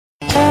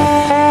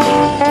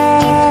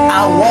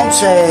don't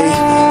say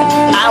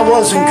I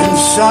wasn't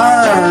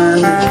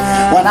concerned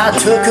when I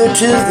took her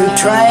to the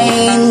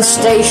train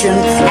station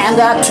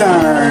and I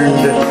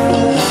turned.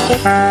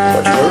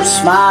 But her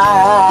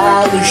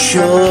smile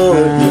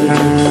assured me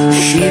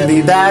she'd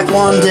be back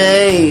one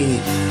day.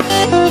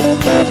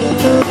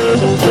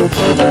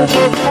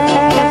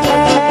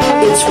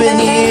 It's been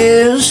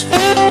years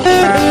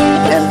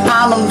and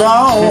I'm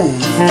alone.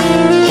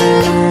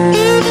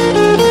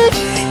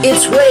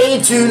 It's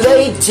way too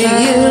late to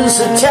use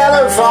the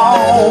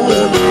telephone.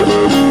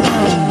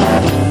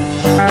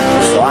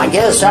 So I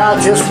guess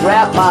I'll just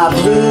wrap my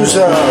blues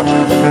up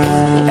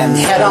and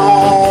head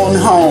on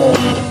home.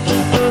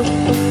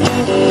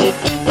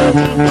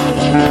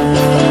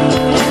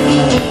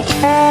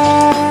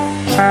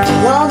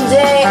 One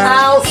day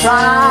I'll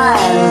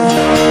find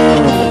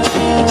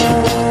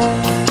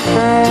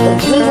a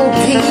little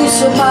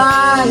piece of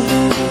mind.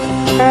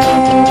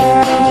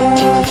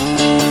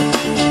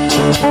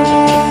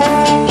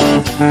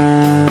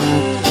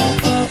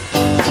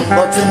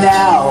 But for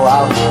now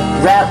I'll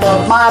wrap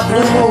up my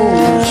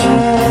blues,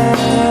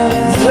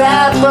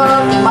 wrap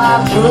up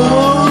my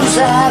blues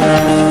and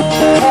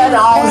head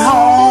on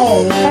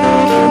home.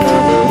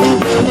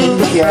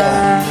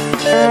 Yeah.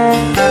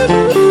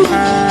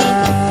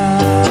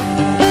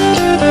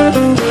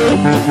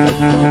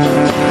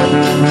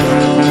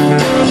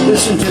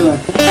 Listen to it.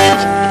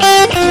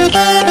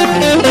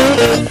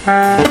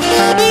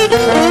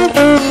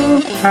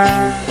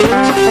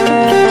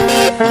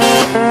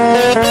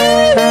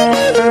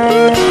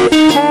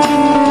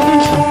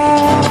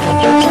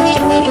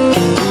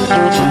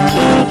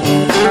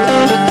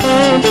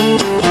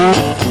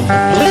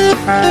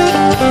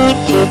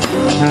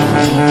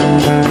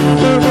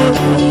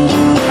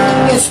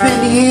 It's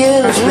been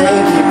years,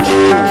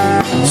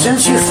 baby,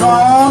 since you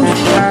phoned,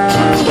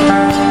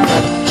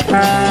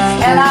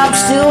 and I'm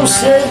still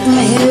sitting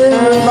here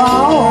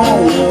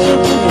alone.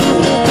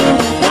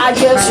 I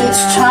guess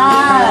it's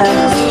time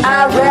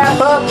I wrap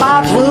up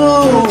my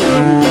blues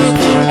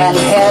and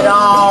head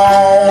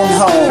on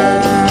home.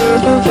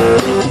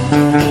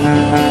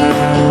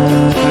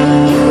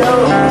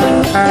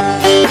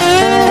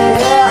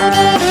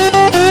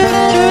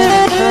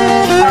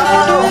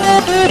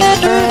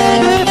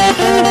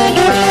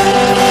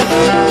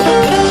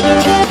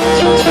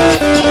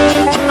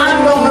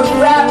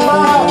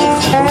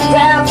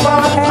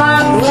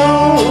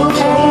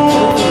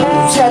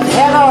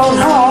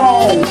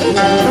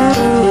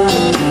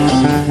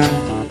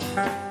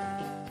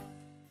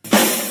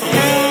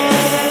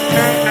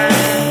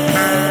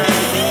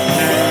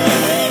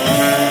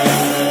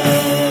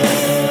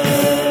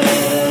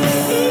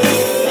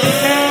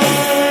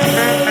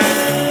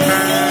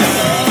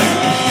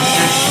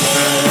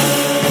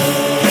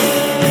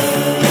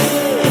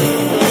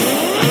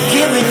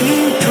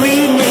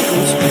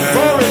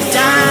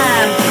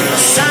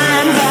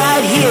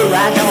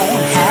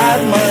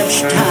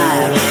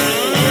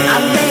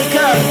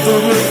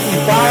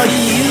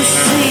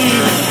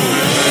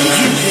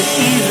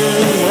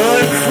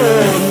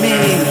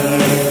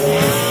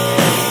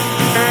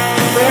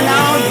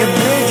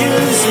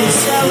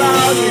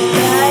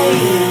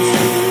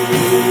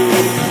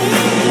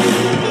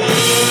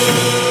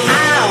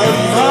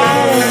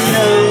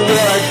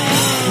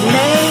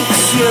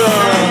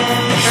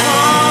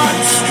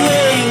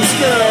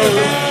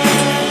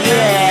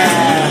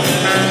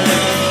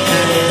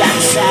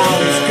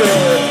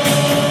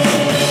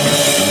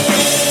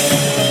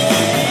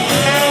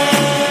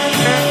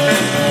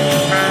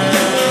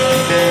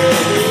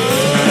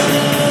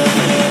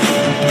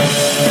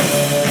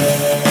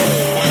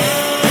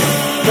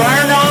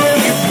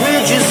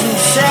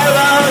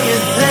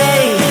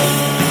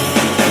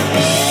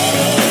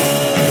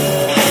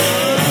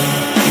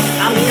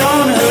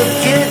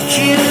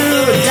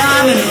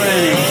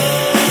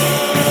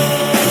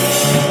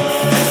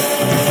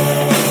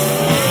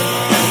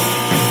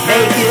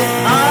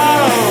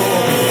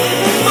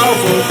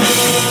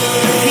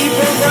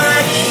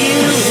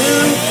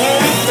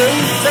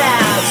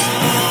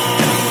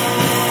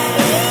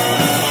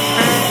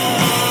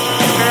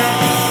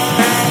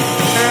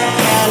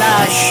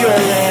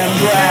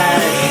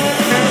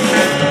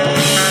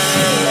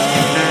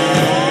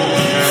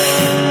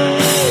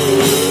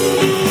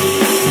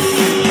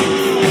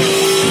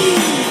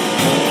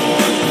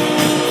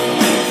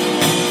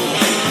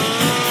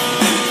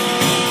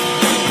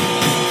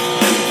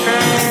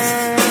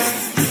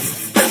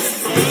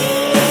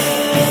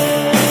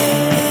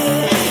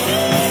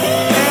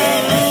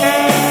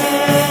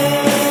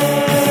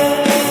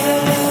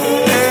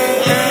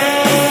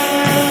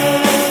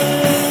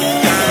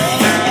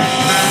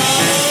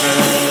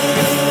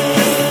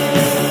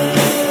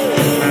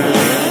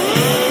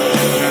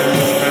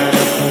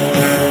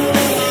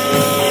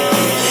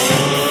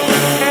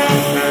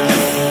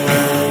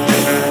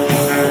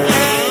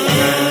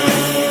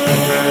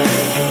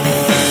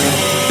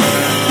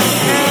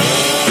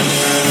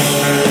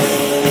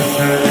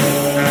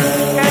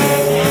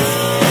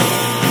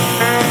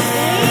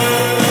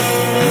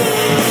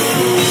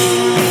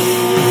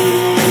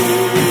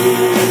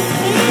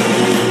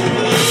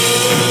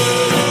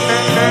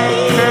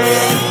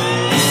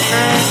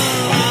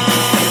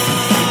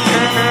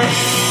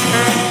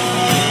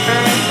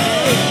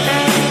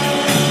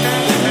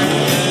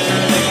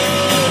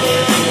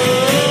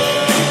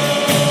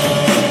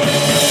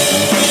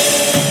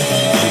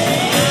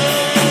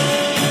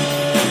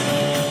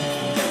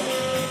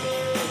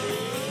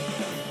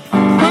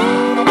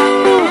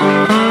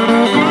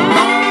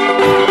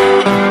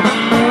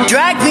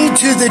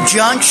 the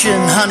junction,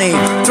 honey,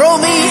 throw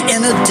me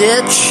in a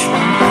ditch.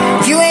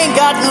 You ain't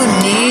got no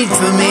need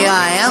for me,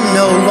 I am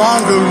no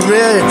longer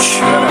rich.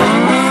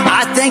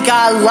 I think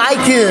I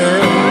like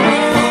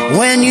it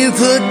when you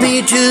put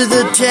me to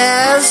the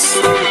test.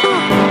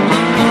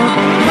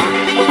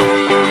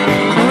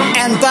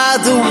 And by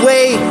the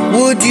way,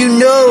 would you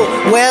know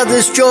where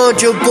this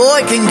Georgia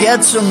boy can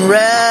get some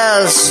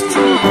rest?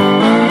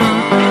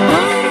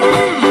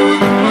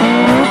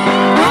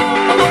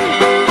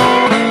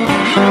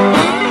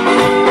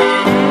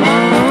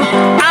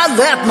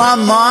 Left my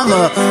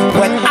mama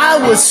when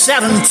I was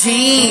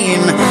 17.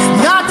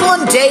 Not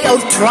one day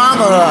of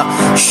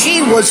trauma,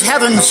 she was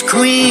heaven's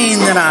queen.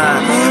 Then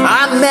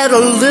I met a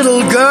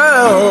little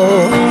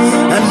girl,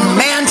 and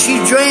man, she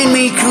drained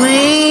me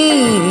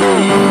clean.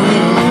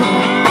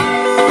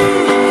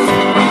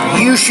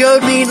 You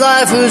showed me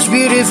life was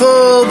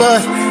beautiful,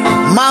 but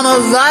mama,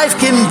 life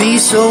can be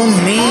so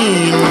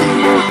mean.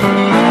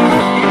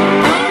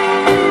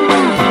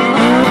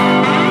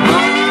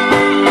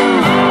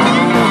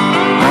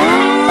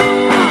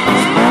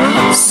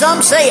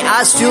 Some say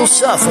I still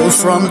suffer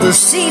from the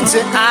seeds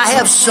that I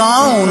have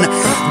sown,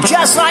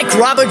 just like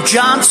Robert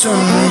Johnson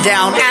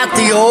down at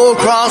the old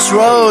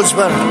crossroads.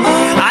 But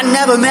I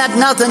never met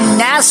nothing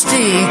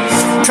nasty,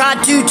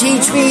 tried to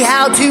teach me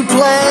how to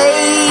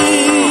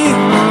play.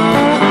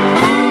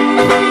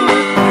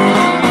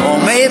 Or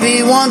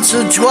maybe once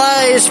or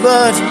twice,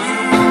 but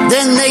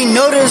then they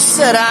notice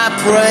that I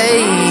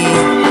pray.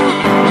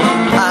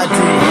 I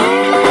do.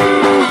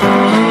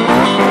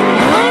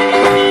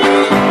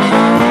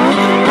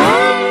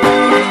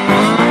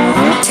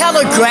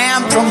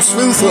 Telegram from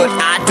Slewfoot,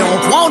 I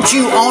don't want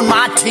you on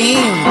my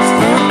team.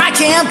 I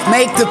can't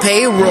make the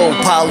payroll,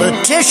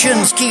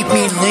 politicians keep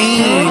me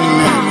lean.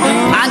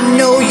 I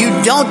know you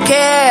don't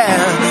care,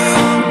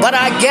 but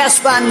I guess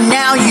by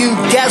now you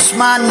guess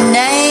my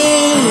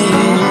name.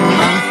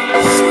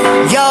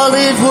 Y'all,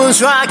 it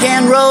was rock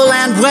and roll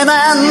and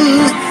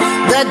women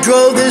that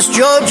drove this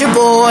Georgia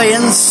boy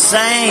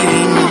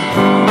insane.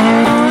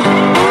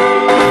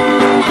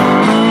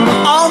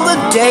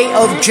 Day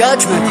of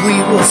judgment, we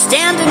were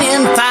standing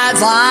in 5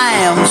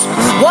 lines.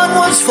 One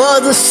was for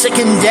the sick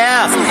and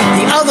deaf,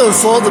 the other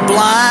for the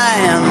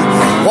blind.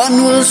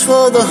 One was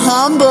for the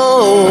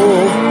humble,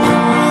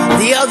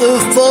 the other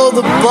for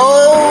the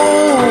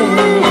bold.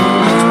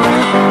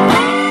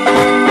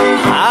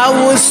 I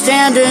was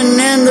standing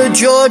in the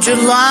Georgia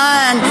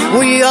line,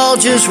 we all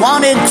just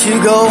wanted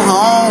to go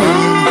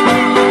home.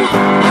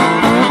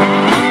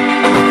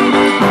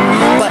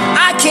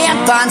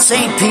 Can't find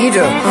St.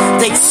 Peter,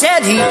 they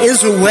said he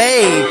is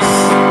away.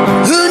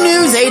 Who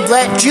knew they'd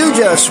let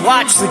Judas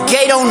watch the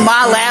gate on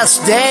my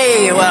last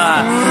day? Well,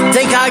 I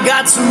think I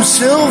got some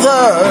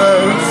silver,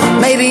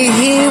 maybe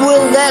he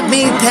will let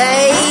me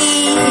pay.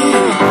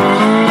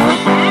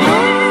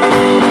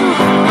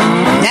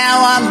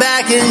 Now I'm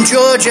back in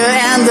Georgia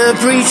and the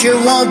preacher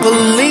won't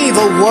believe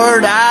a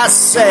word I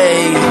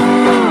say.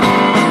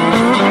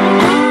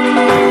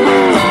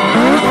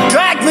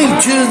 Drag me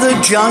to the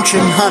junction,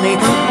 honey,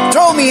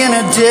 throw me in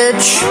a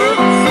ditch.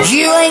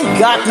 You ain't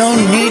got no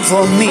need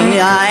for me,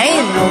 I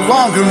ain't no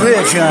longer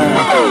rich.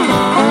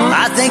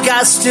 I think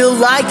I still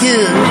like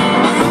it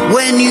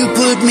when you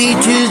put me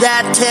to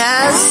that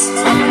test.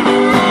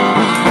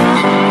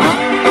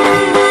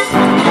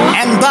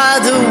 And by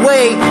the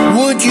way,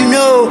 would you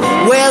know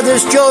where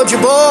this Georgia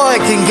boy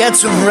can get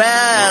some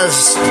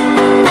rest?